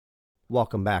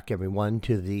Welcome back, everyone,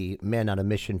 to the Men on a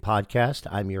Mission podcast.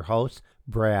 I'm your host,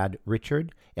 Brad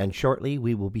Richard, and shortly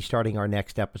we will be starting our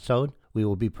next episode. We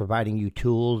will be providing you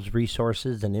tools,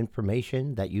 resources, and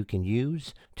information that you can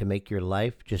use to make your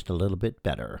life just a little bit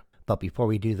better. But before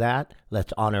we do that,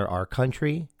 let's honor our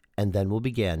country, and then we'll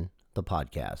begin the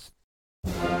podcast.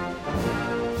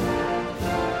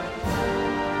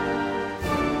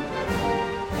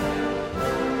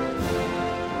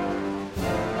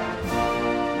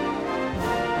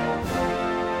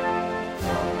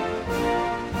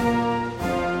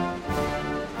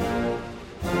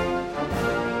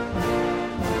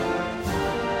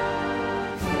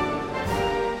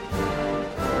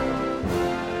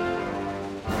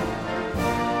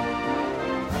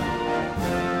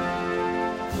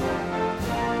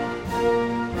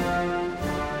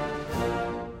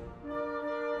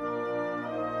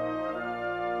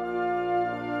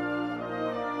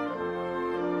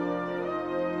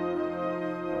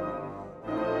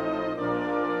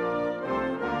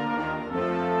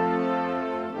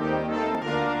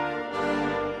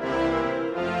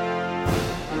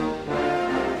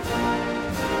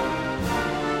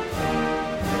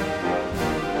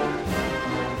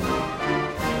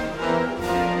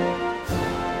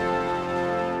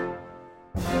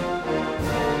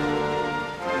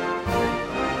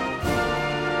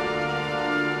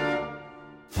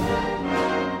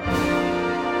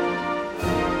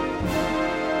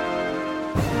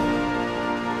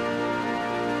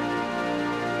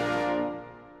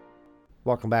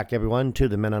 Welcome back, everyone, to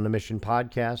the Men on a Mission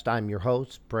podcast. I'm your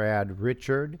host, Brad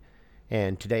Richard,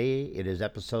 and today it is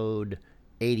episode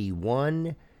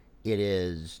 81. It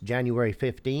is January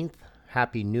 15th.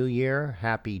 Happy New Year.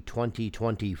 Happy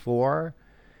 2024.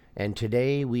 And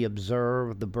today we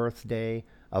observe the birthday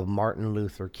of Martin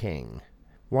Luther King.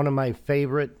 One of my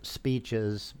favorite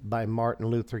speeches by Martin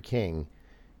Luther King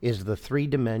is The Three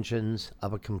Dimensions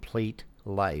of a Complete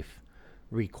Life,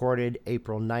 recorded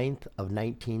April 9th of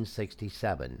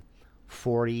 1967,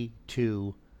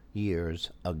 42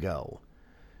 years ago.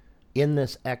 In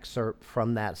this excerpt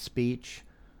from that speech,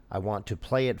 I want to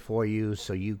play it for you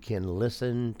so you can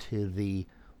listen to the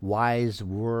wise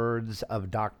words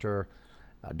of Dr.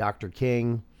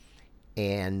 King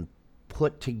and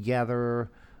put together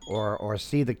or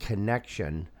see the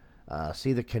connection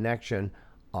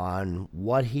on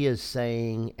what he is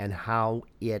saying and how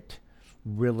it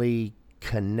really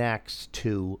connects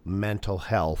to mental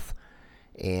health.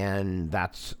 And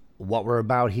that's what we're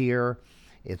about here.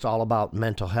 It's all about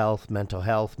mental health. The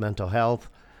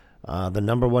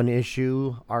number one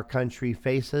issue our country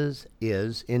faces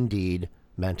is indeed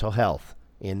mental health,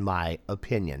 in my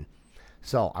opinion.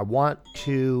 So I want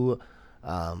to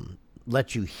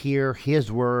let you hear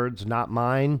his words, not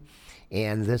mine.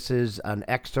 And this is an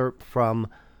excerpt from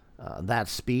that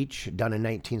speech done in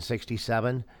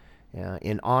 1967.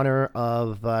 In honor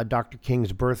of Dr.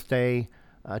 King's birthday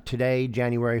today,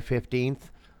 January 15th,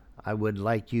 I would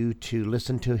like you to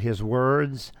listen to his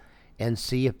words and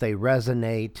see if they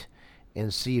resonate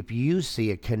and see if you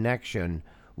see a connection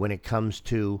when it comes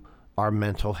to our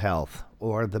mental health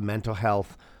or the mental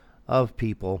health of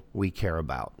people we care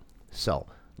about. So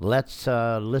let's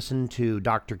listen to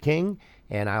Dr. King,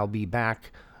 and I'll be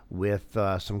back with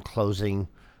some closing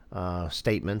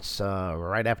statements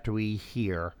right after we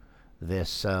hear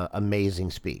this amazing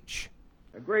speech.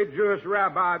 A great Jewish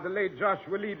rabbi, the late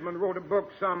Joshua Liebman, wrote a book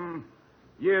some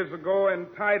years ago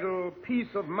entitled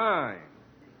Peace of Mind.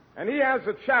 And he has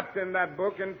a chapter in that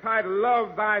book entitled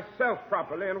Love Thyself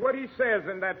Properly. And what he says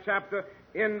in that chapter,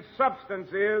 in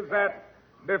substance, is that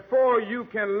before you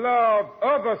can love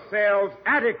other selves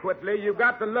adequately, you've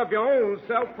got to love your own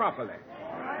self properly.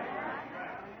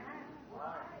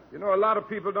 You know, a lot of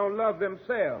people don't love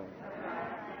themselves.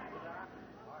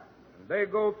 They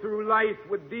go through life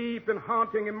with deep and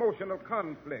haunting emotional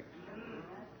conflicts.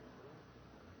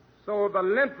 So the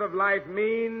length of life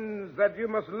means that you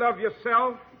must love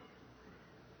yourself.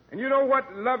 And you know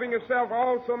what loving yourself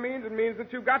also means? It means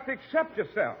that you've got to accept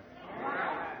yourself.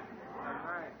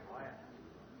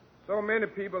 So many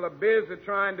people are busy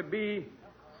trying to be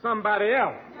somebody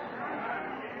else.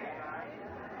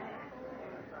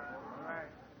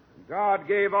 God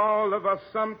gave all of us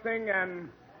something, and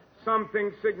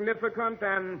something significant,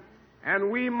 and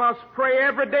we must pray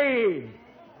every day,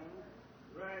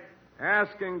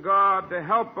 asking God to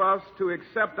help us to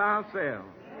accept ourselves.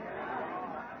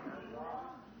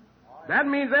 That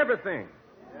means everything.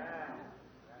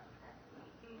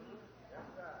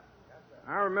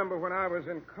 I remember when I was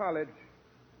in college,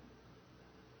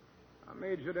 I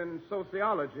majored in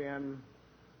sociology, and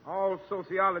all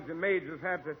sociology majors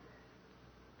had to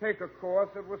take a course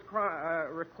that was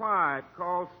required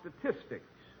called statistics.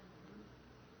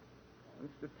 And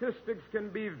statistics can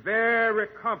be very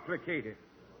complicated.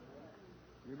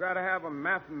 You've got to have a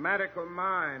mathematical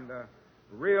mind, a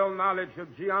real knowledge of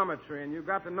geometry, and you've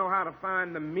got to know how to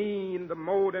find the mean, the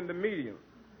mode, and the median.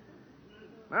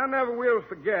 I never will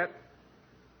forget,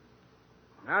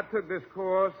 I took this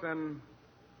course, and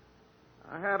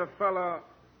I had a fellow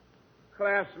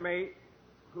classmate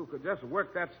who could just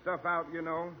work that stuff out, you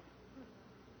know.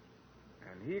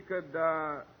 And he could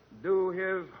do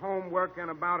his homework in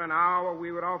about an hour.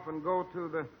 We would often go to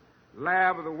the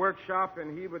lab or the workshop,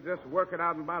 and he would just work it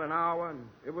out in about an hour, and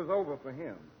it was over for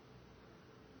him.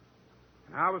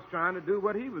 And I was trying to do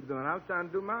what he was doing. I was trying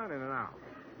to do mine in an hour.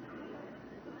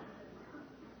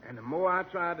 And the more I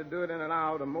tried to do it in an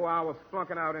hour, the more I was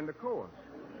flunking out in the course.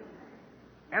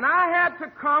 And I had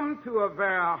to come to a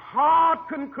very hard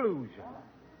conclusion.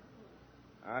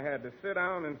 I had to sit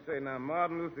down and say, now,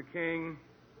 Martin Luther King,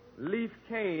 Leaf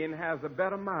Kane has a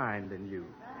better mind than you.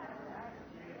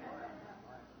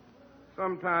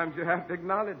 Sometimes you have to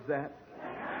acknowledge that.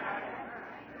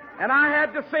 And I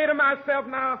had to say to myself,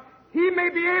 now, he may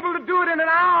be able to do it in an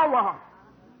hour,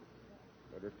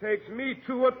 but it takes me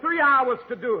 2 or 3 hours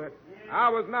to do it. I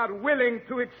was not willing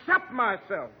to accept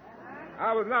myself.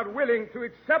 I was not willing to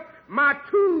accept my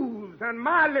tools and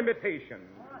my limitations.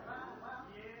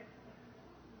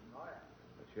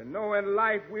 But you know, in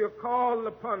life we are called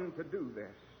upon to do this.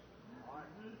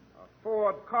 A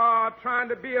Ford car trying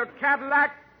to be a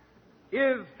Cadillac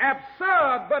is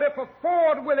absurd, but if a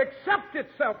Ford will accept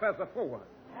itself as a Ford,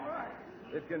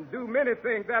 it can do many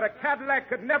things that a Cadillac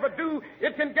could never do.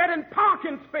 It can get in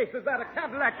parking spaces that a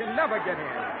Cadillac can never get in.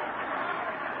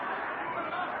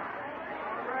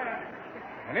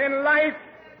 And in life,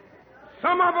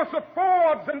 some of us are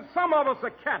Fords and some of us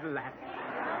are Cadillacs.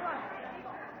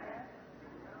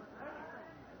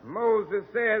 Moses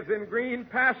says in green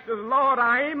pastures, Lord,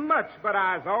 I ain't much, but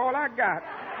I's all I got.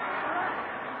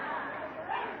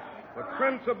 The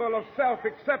principle of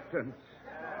self-acceptance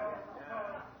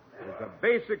is a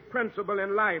basic principle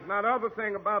in life. Now, the other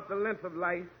thing about the length of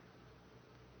life,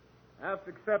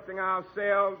 after accepting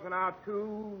ourselves and our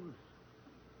tools,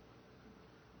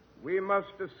 we must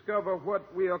discover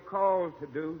what we are called to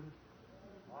do.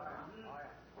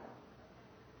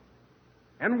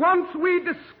 And once we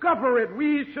discover it,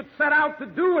 we should set out to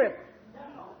do it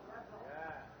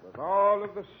with all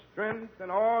of the strength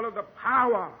and all of the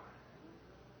power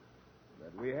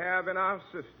that we have in our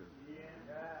system.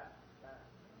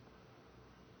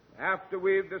 After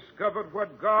we've discovered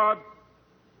what God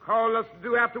called us to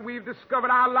do, after we've discovered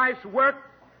our life's work,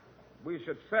 we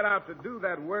should set out to do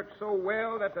that work so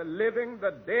well that the living,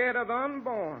 the dead, or the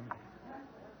unborn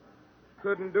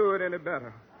couldn't do it any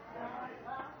better.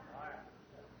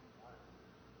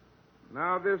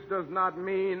 Now, this does not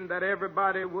mean that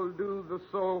everybody will do the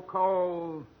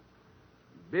so-called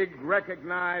big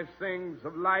recognized things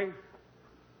of life.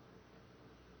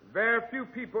 Very few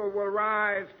people will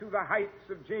rise to the heights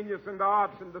of genius in the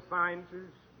arts and the sciences.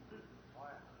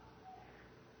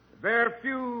 Very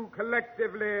few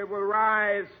collectively will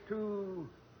rise to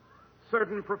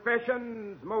certain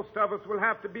professions. Most of us will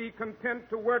have to be content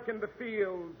to work in the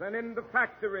fields and in the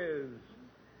factories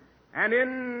and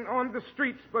on the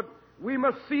streets, but we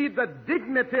must see the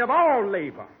dignity of all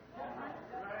labor.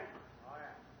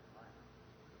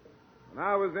 When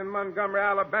I was in Montgomery,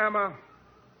 Alabama,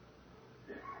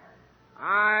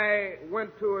 I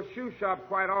went to a shoe shop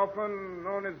quite often,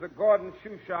 known as the Gordon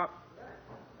Shoe Shop.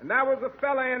 And there was a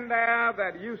fella in there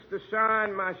that used to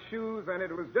shine my shoes, and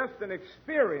it was just an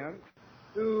experience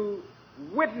to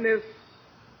witness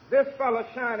this fella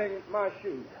shining my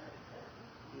shoes.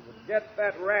 He would get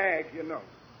that rag, you know,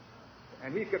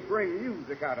 and he could bring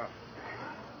music out of it.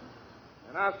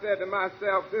 And I said to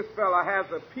myself, this fella has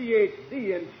a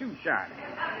Ph.D. in shoe shining.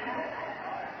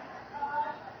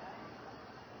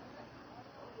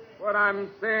 What I'm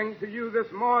saying to you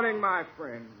this morning, my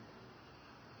friend,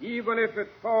 even if it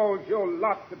falls your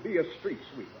lot to be a street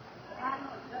sweeper,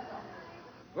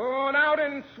 go on out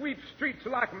and sweep streets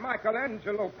like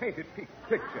Michelangelo painted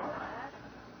pictures.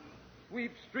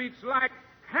 Sweep streets like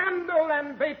Handel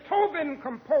and Beethoven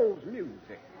composed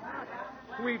music.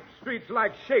 Sweep streets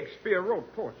like Shakespeare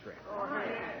wrote poetry.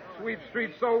 Sweep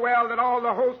streets so well that all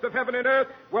the host of heaven and earth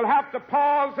will have to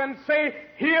pause and say,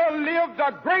 here lived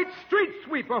a great street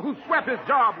sweeper who swept his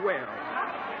job well.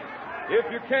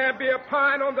 If you can't be a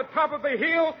pine on the top of the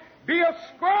hill, be a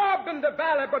scrub in the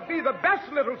valley, but be the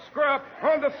best little scrub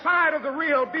on the side of the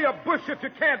reel. Be a bush if you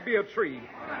can't be a tree.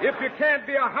 If you can't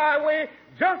be a highway,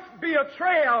 Just be a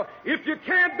trail. If you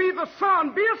can't be the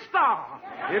sun, be a star.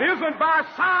 It isn't by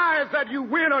size that you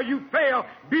win or you fail.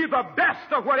 Be the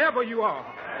best of whatever you are.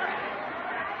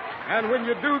 And when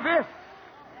you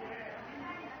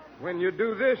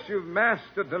do this, you've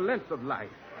mastered the length of life.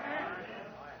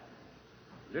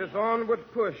 This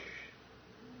onward push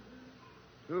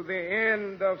to the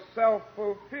end of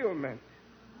self-fulfillment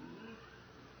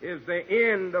is the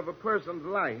end of a person's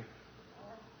life.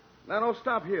 Now, don't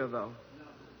stop here, though.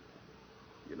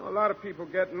 You know, a lot of people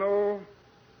get no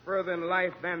further in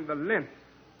life than the length.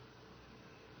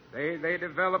 They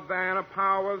develop their inner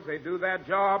powers. They do their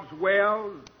jobs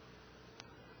well.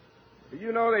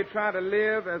 You know, they try to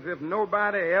live as if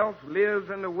nobody else lives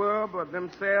in the world but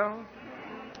themselves.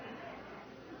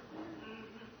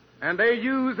 And they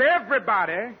use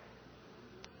everybody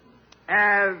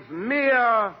as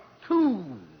mere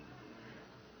tools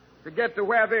to get to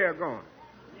where they're going.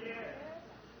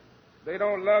 They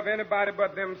don't love anybody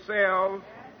but themselves.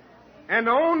 And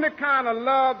the only kind of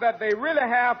love that they really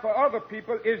have for other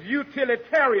people is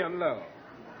utilitarian love.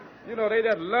 You know, they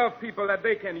just love people that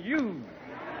they can use.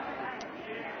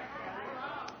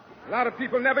 A lot of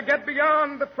people never get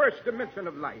beyond the first dimension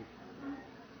of life.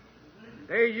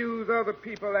 They use other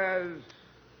people as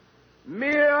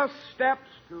mere steps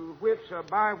to which or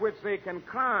by which they can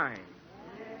climb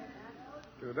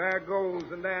to their goals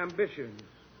and their ambitions.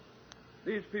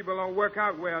 These people don't work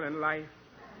out well in life.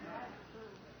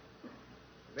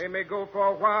 They may go for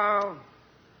a while.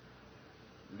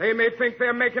 They may think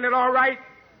they're making it all right.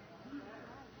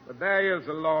 But there is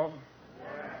a law.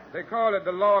 They call it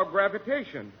the law of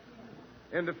gravitation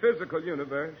in the physical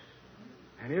universe.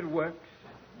 And it works.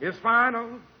 It's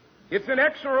final. It's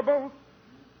inexorable.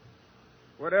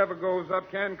 Whatever goes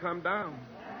up can come down.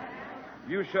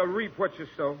 You shall reap what you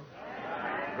sow.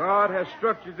 God has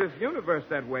structured this universe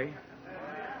that way.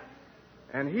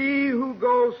 And he who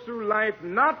goes through life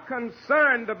not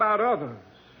concerned about others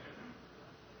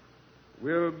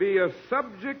will be a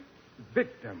subject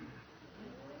victim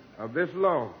of this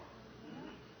law.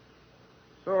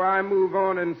 So I move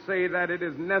on and say that it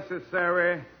is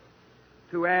necessary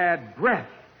to add breath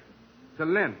to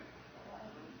length.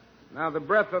 Now, the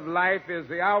breath of life is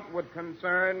the outward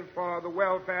concern for the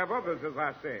welfare of others, as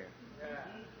I said.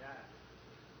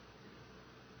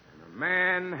 And a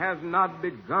man has not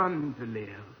begun to live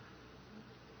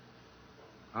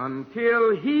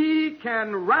until he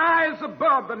can rise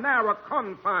above the narrow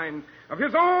confines of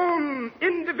his own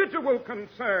individual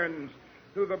concerns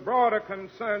to the broader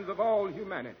concerns of all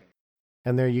humanity.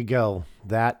 And there you go.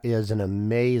 That is an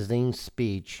amazing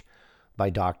speech by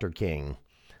Dr. King.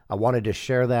 I wanted to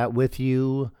share that with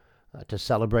you to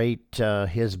celebrate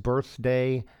his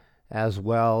birthday, as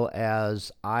well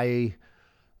as I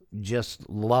just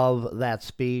love that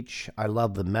speech. I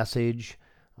love the message.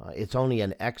 It's only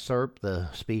an excerpt.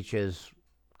 The speech is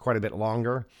quite a bit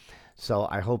longer, so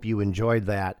I hope you enjoyed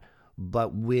that.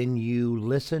 But when you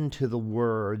listen to the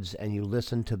words and you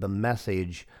listen to the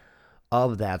message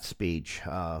of that speech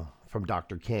from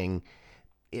Dr. King,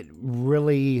 it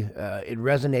really it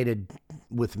resonated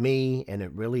with me, and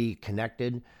it really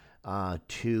connected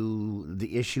to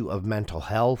the issue of mental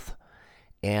health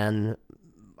and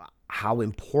how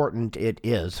important it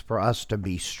is for us to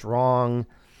be strong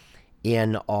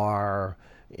in our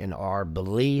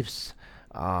beliefs.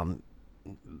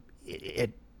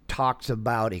 It talks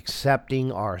about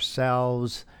accepting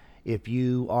ourselves. If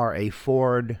you are a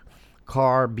Ford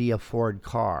car, be a Ford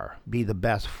car. Be the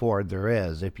best Ford there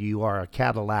is. If you are a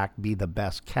Cadillac, be the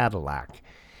best Cadillac.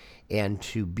 And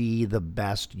to be the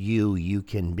best you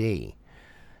can be.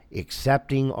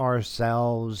 Accepting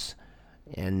ourselves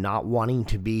and not wanting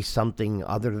to be something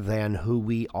other than who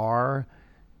we are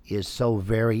is so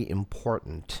very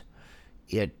important.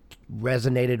 It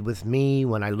resonated with me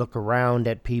when I look around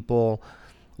at people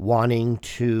wanting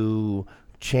to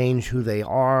change who they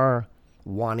are,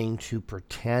 wanting to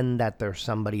pretend that they're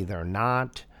somebody they're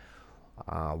not,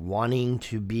 wanting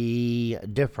to be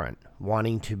different,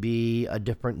 wanting to be a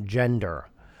different gender,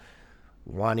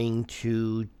 wanting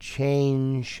to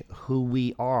change who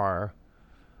we are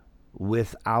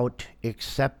without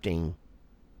accepting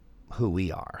who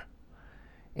we are,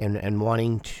 and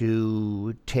wanting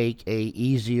to take a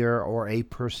easier or a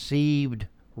perceived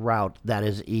route that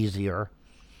is easier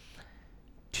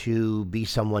to be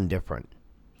someone different.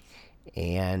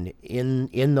 And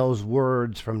in those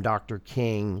words from Dr.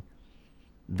 King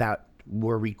that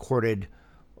were recorded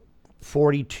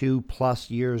 42 plus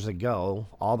years ago,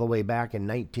 all the way back in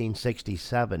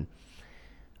 1967,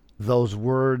 those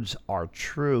words are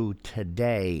true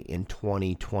today in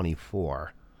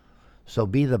 2024. So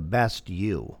be the best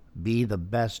you. Be the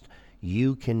best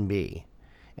you can be.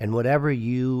 And whatever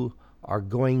you are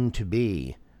going to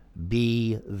be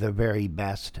the very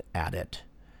best at it.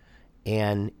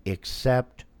 And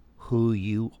accept who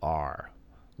you are.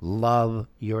 Love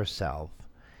yourself.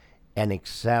 And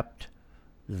accept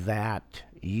that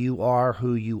you are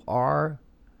who you are.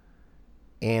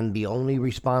 And the only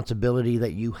responsibility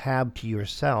that you have to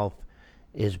yourself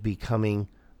is becoming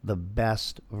the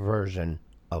best version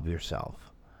of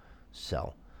yourself.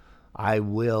 So, I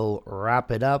will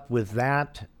wrap it up with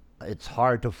that. It's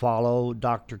hard to follow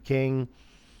Dr. King,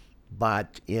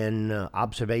 but in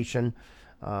observation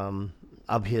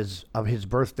of his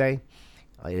birthday,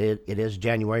 it is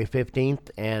January 15th,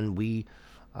 and we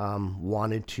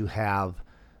wanted to have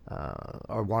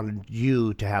or wanted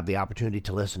you to have the opportunity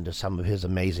to listen to some of his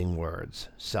amazing words.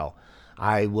 So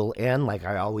I will end like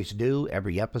I always do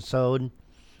every episode.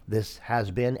 This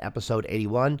has been episode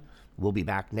 81. We'll be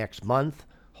back next month,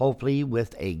 hopefully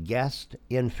with a guest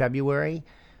in February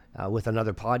with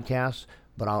another podcast.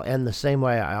 But I'll end the same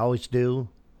way I always do.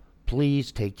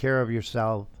 Please take care of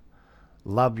yourself,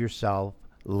 love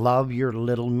your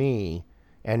little me,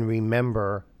 and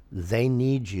remember, they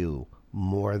need you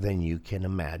more than you can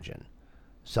imagine.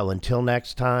 So until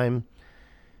next time,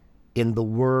 in the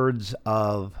words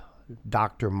of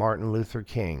Dr. Martin Luther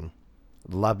King,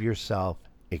 love yourself,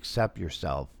 accept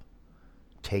yourself,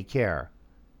 take care,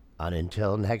 and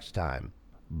until next time,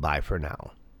 bye for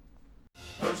now.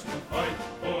 First to fight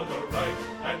for the right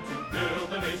and to build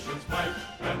the nation's might,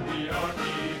 and the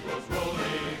army goes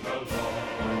rolling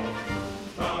along.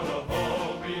 Proud of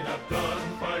all we have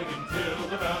done, fighting till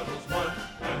the battle's won,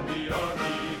 and the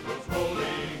army goes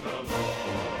rolling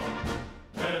along.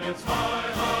 And it's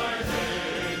high, high,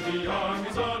 hey, the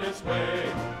army's on its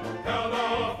way. Count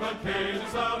off the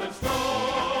cages loud and strong.